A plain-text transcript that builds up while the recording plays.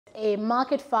a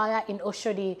market fire in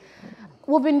Oshodi.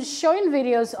 We've been showing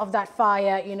videos of that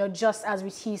fire, just as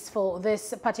we teased for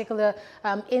this particular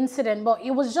incident, but it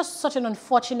was just such an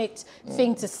unfortunate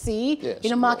thing to see.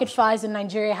 Yes, Market fires in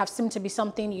Nigeria have seemed to be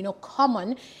something,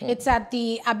 common. It's at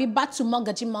the Abibatu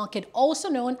Mogaji market, also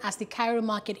known as the Cairo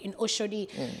market in Oshodi.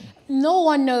 No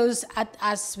one knows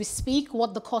as we speak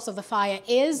what the cause of the fire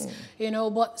is,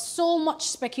 but so much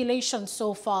speculation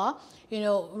so far.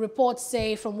 Reports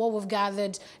say, from what we've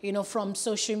gathered, from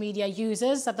social media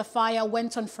users, that the fire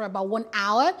went on for about 1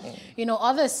 hour.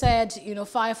 Others said,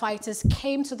 firefighters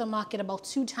came to the market about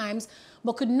 2 times,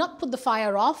 but could not put the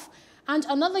fire off. And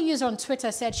another user on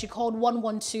Twitter said she called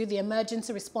 112, the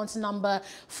emergency response number,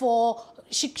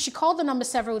 she called the number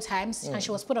several times, and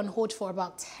she was put on hold for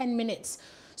about 10 minutes.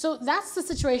 So that's the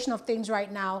situation of things right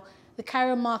now. The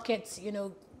Cairo market,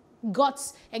 got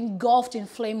engulfed in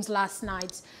flames last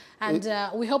night. And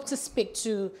we hope to speak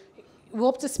to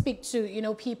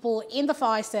people in the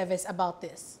fire service about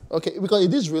this. Okay, because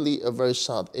it is really a very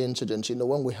sad incident,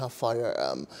 when we have fire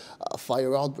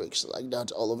outbreaks like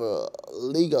that all over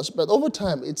Lagos. But over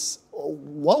time,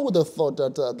 one would have thought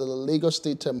that the Lagos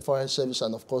State Fire Service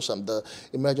and, of course, the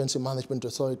Emergency Management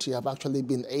Authority have actually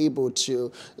been able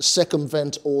to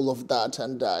circumvent all of that.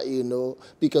 And,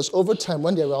 because over time,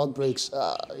 when there are outbreaks,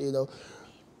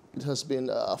 it has been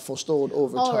forestalled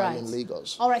over time in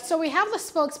Lagos. All right, so we have the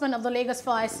spokesman of the Lagos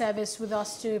Fire Service with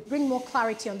us to bring more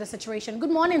clarity on the situation. Good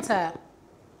morning, sir.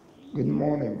 Good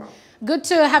morning, ma'am. Good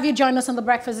to have you join us on the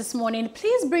breakfast this morning.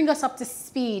 Please bring us up to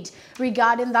speed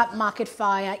regarding that market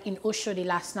fire in Oshodi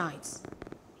last night.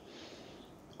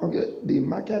 Okay, the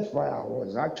market fire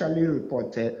was actually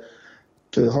reported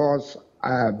to us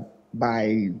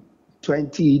by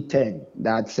 2010.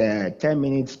 That's 10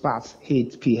 minutes past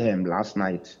 8 p.m. last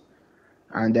night.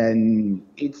 And then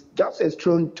it's just a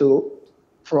stone throw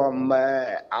from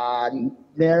our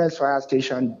nearest fire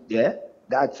station there.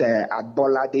 That's at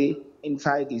Bolade,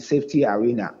 inside the safety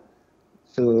arena.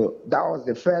 So that was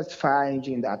the first fire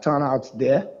engine that turned out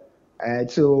there.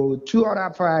 So 2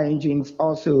 other fire engines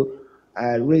also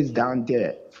raised down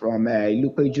there from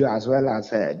Ilupeju, as well as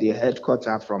the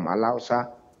headquarters from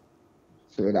Alausa,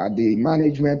 so that the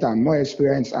management and more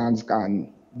experienced hands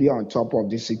can be on top of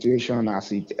the situation as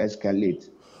it escalates.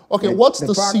 Okay, what's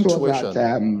the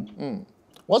situation?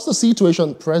 What's the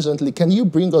situation presently? Can you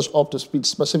bring us up to speed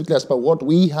specifically as per what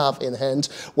we have in hand?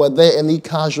 Were there any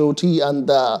casualty, and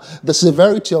the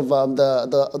severity of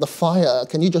the fire?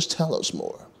 Can you just tell us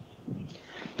more?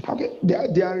 Okay,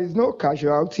 there is no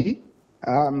casualty.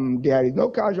 There is no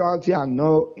casualty and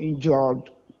no injured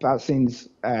persons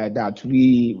that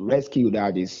we rescued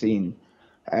at the scene.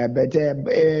 But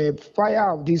a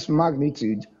fire of this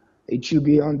magnitude, it should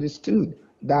be understood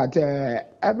that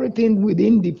everything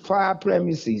within the fire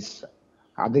premises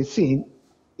at the scene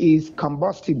is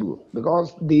combustible,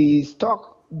 because the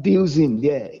stock deals in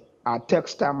there are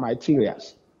textile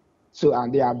materials. So,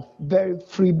 and they are very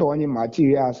free burning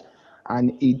materials,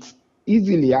 and it's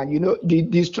easily, and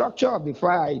the structure of the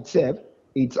fire itself,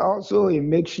 it's also a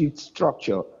makeshift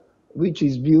structure which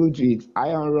is built with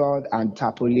iron rod and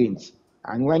tarpaulins.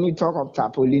 And when you talk of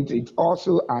tarpaulins, it's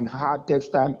also an hard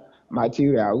textile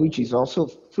material which is also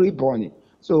free burning.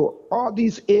 So all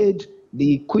these aid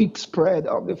the quick spread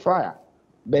of the fire.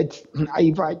 But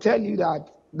if I tell you that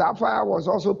that fire was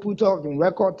also put off in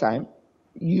record time,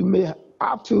 you may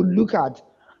have to look at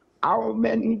how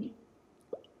many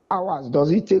hours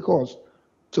does it take us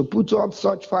to put up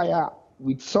such fire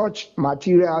with such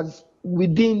materials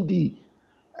within the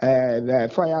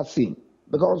fire scene,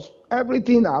 because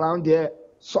everything around there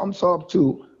sums up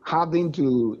to having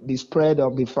to the spread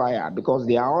of the fire, because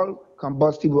they are all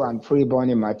combustible and free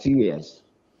burning materials.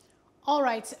 All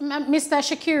right, Mr.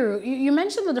 Shakiru, you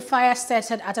mentioned that the fire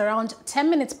started at around 10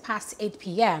 minutes past 8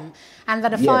 p.m. and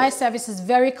that the fire service is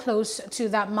very close to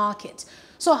that market.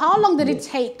 So how long did it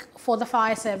take for the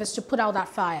fire service to put out that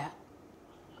fire?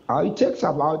 It takes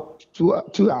about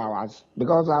two hours,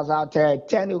 because as at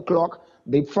 10 o'clock,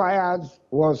 the fire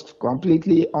was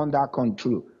completely under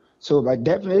control. So, but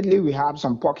definitely we have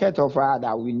some pocket of fire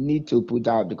that we need to put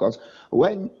out, because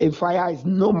when a fire is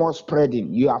no more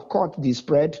spreading, you have caught the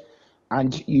spread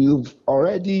and you've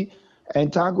already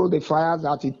entangled the fire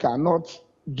that it cannot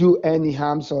do any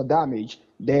harm or damage,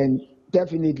 then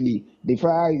definitely the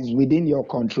fire is within your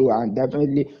control, and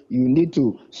definitely you need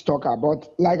to stock up.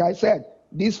 But like I said,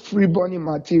 this free burning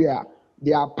material,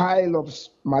 they are pile of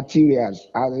materials,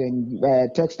 as in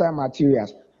textile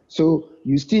materials. So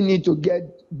you still need to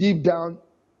get deep down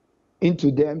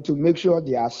into them to make sure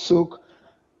they are soaked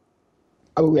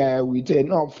with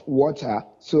enough water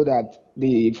so that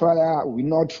the fire will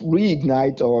not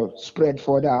reignite or spread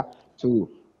further to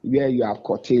where you have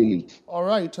curtailed it. All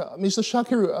right, Mr.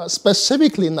 Shakiru,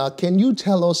 specifically now, can you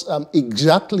tell us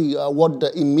exactly what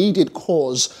the immediate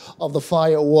cause of the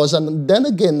fire was? And then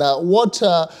again, what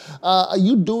are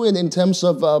you doing in terms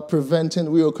of preventing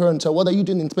reoccurrence? What are you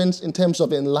doing in terms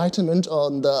of enlightenment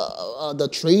on the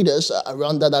traders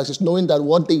around that axis, knowing that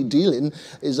what they deal in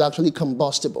is actually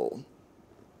combustible?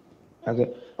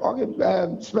 Okay.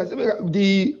 Specifically,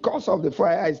 the cause of the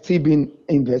fire is still being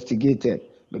investigated,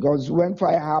 because when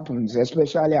fire happens,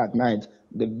 especially at night,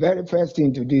 the very first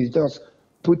thing to do is just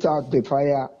put out the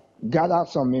fire, gather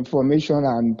some information,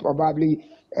 and probably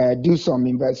do some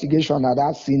investigation at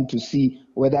that scene to see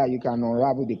whether you can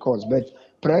unravel the cause. But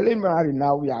preliminary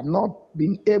now, we have not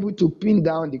been able to pin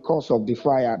down the cause of the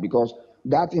fire because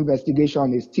that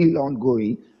investigation is still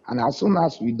ongoing. And as soon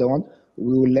as we don't,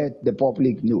 we will let the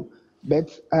public know. But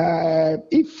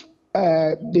if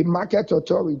the market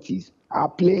authorities are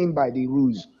playing by the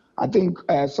rules, I think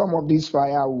some of this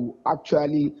fire will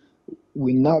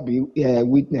not be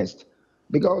witnessed,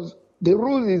 because the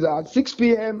rule is at 6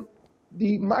 p.m.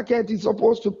 the market is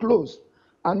supposed to close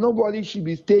and nobody should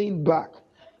be staying back.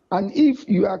 And if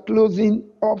you are closing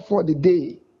up for the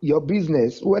day, your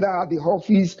business, whether at the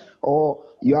office or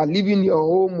you are leaving your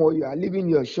home or you are leaving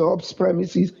your shops,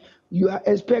 premises, you are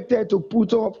expected to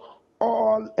put up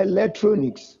all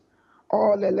electronics,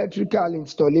 all electrical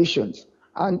installations.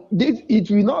 And it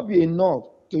will not be enough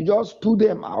to just put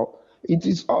them out. It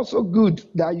is also good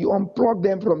that you unplug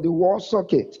them from the wall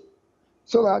socket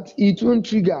so that it won't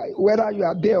trigger, whether you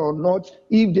are there or not.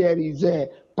 If there is a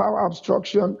power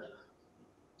obstruction,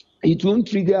 it won't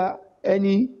trigger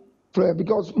any,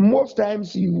 because most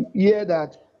times you hear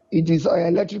that it is an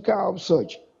electrical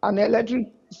upsurge. And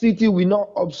electricity will not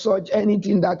upsurge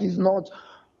anything that is not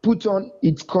put on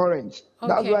its current. Okay.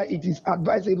 That's why it is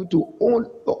advisable to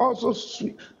also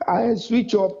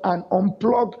switch up and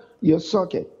unplug your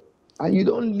socket. And you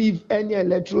don't leave any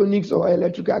electronics or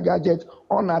electrical gadgets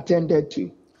unattended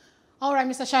to. All right,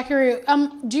 Mr.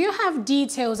 Shakiru, do you have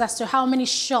details as to how many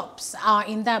shops are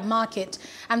in that market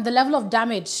and the level of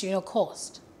damage,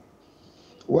 caused?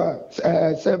 Well,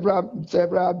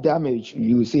 several damage,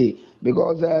 you see,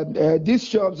 because these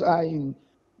shops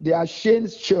they are chain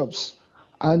shops,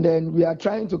 and then we are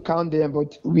trying to count them,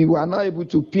 but we were not able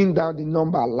to pin down the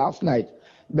number last night.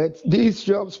 But these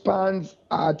shops spans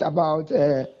at about,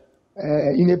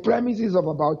 in a premises of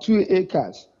about 2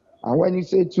 acres. And when you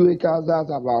say 2 acres, that's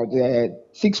about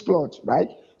 6 plots, right?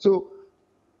 So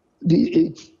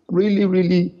it's really,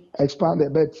 really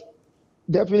expanded. But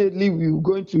definitely we're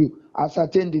going to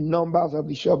ascertain the numbers of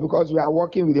the shop, because we are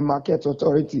working with the market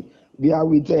authority. We are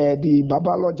with the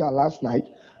Babaloja last night,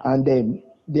 and then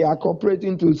they are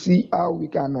cooperating to see how we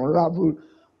can unravel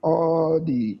all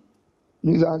the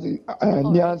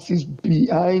nuances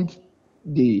behind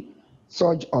the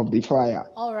surge of the fire.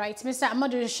 All right, Mr.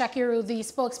 Amodu Shakiru, the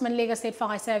spokesman, Lagos State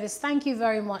Fire Service, thank you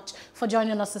very much for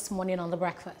joining us this morning on The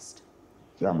Breakfast.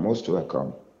 You're most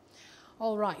welcome.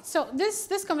 All right, so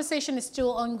this conversation is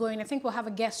still ongoing. I think we'll have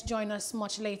a guest join us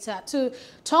much later to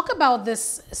talk about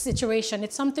this situation.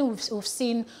 It's something we've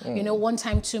seen, one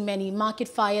time too many, market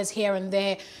fires here and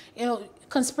there.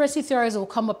 Conspiracy theories will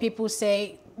come up, people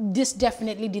say, this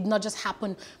definitely did not just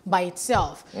happen by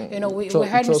itself. We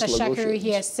heard Mr. Shakiru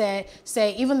here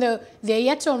say, even though they're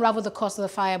yet to unravel the cause of the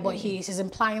fire, but he's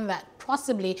implying that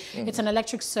possibly it's an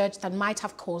electric surge that might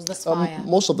have caused this fire.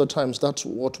 Most of the times, that's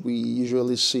what we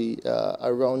usually see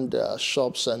around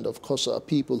shops and, of course,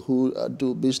 people who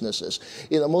do businesses.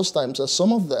 Most times,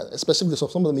 some of them, especially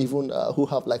some of them even who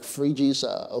have like fridges,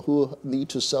 who need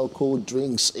to sell cold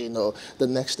drinks, the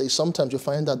next day, sometimes you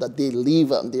find out that they leave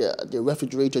their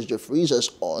refrigerators, their freezers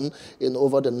on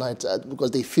over the night because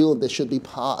they feel there should be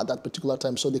power at that particular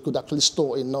time, so they could actually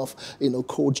store enough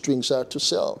cold drinks to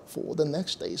sell for the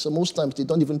next day. So most times they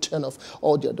don't even turn off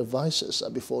all their devices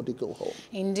before they go home.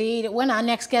 Indeed. When our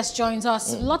next guest joins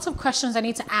us, lots of questions I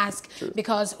need to ask. True.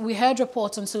 Because we heard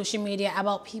reports on social media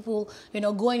about people,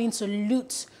 going in to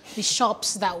loot the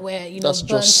shops that were, that's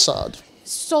burnt. Just sad.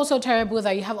 So terrible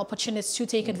that you have opportunities to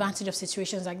take advantage of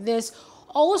situations like this.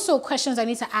 Also, questions I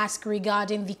need to ask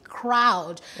regarding the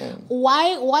crowd.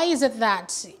 Why is it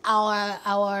that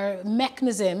our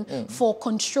mechanism for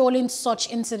controlling such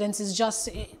incidents is just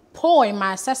poor, in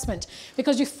my assessment?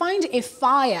 Because you find a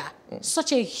fire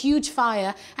such a huge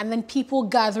fire, and then people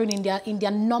gathering in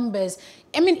their numbers.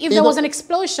 I mean, if there was an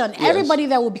explosion, everybody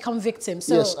there would become victims.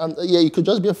 So yes, and yeah, you could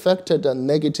just be affected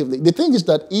negatively. The thing is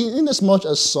that in as much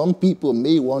as some people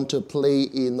may want to play,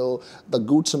 the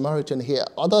Good Samaritan here,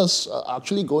 others are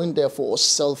actually going there for a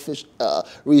selfish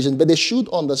reason. But they should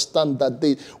understand that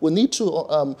they will need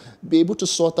to be able to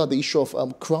sort out the issue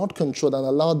of crowd control and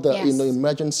allow the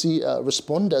emergency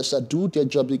responders to do their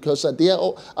job, because they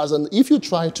are if you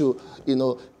try to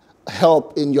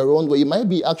help in your own way, you might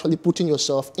be actually putting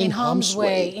yourself in harm's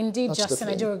way. Indeed, that's Justin,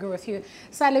 I do agree with you.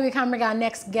 Sadly, we can't bring our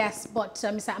next guest, but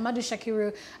Mr. Amodu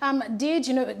Shakiru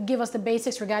did give us the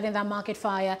basics regarding that market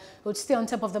fire. We'll stay on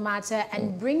top of the matter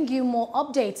and bring you more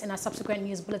updates in our subsequent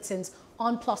news bulletins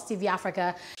on Plus TV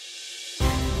Africa.